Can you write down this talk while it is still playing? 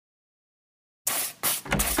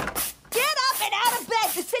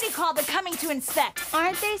all, they're coming to inspect.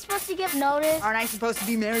 Aren't they supposed to give notice? Aren't I supposed to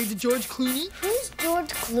be married to George Clooney? Who's George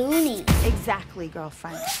Clooney? Exactly,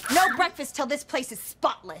 girlfriend. No breakfast till this place is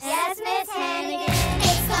spotless. Yes, Miss Hannigan.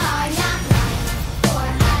 It's the hard knock life for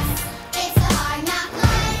us. It's the hard knock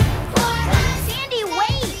life for us. Sandy,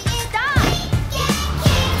 wait! Stop!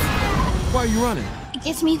 Why are you running? It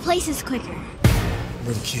gets me places quicker.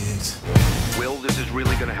 Little kids. Will, this is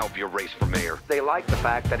really going to help your race for mayor. They like the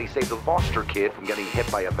fact that he saved a foster kid from getting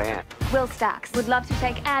hit by a van. Will Stacks would love to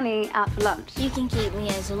take Annie out for lunch. You can keep me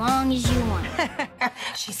as long as you want.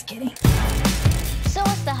 She's kidding. So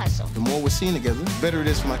what's the hustle? The more we're seeing together, the better it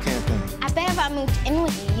is for my campaign. I bet if I moved in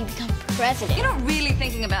with you, you'd become president. You're not really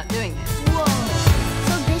thinking about doing this. Whoa.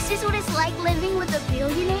 So this is what it's like living with a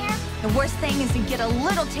billionaire? The worst thing is to get a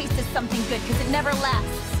little taste of something good, because it never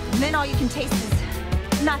lasts. And then all you can taste is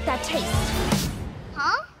not that taste.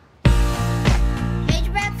 Huh? Made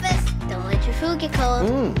your breakfast. Don't let your food get cold.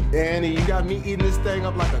 Annie, you got me eating this thing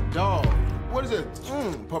up like a dog. What is it?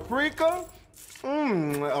 Paprika?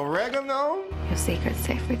 Oregano? Your secret's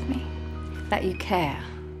safe with me. That you care.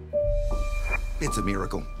 It's a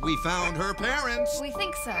miracle. We found her parents. We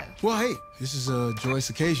think so. Well, hey, this is a joyous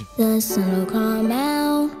occasion. The sun will come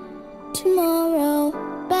out tomorrow.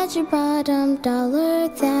 Bet your bottom dollar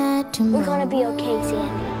that tomorrow. We're gonna be okay,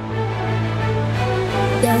 Sandy.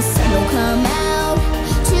 The sun will come out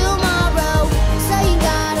tomorrow, so you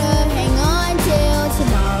gotta hang on till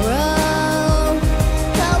tomorrow.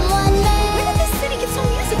 Come on, man. Where did this city get so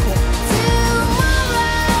musical?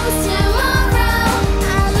 Tomorrow,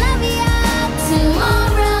 I'll love you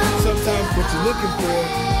tomorrow. Sometimes what you're looking for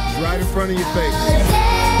is right in front of your face.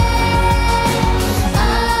 Today.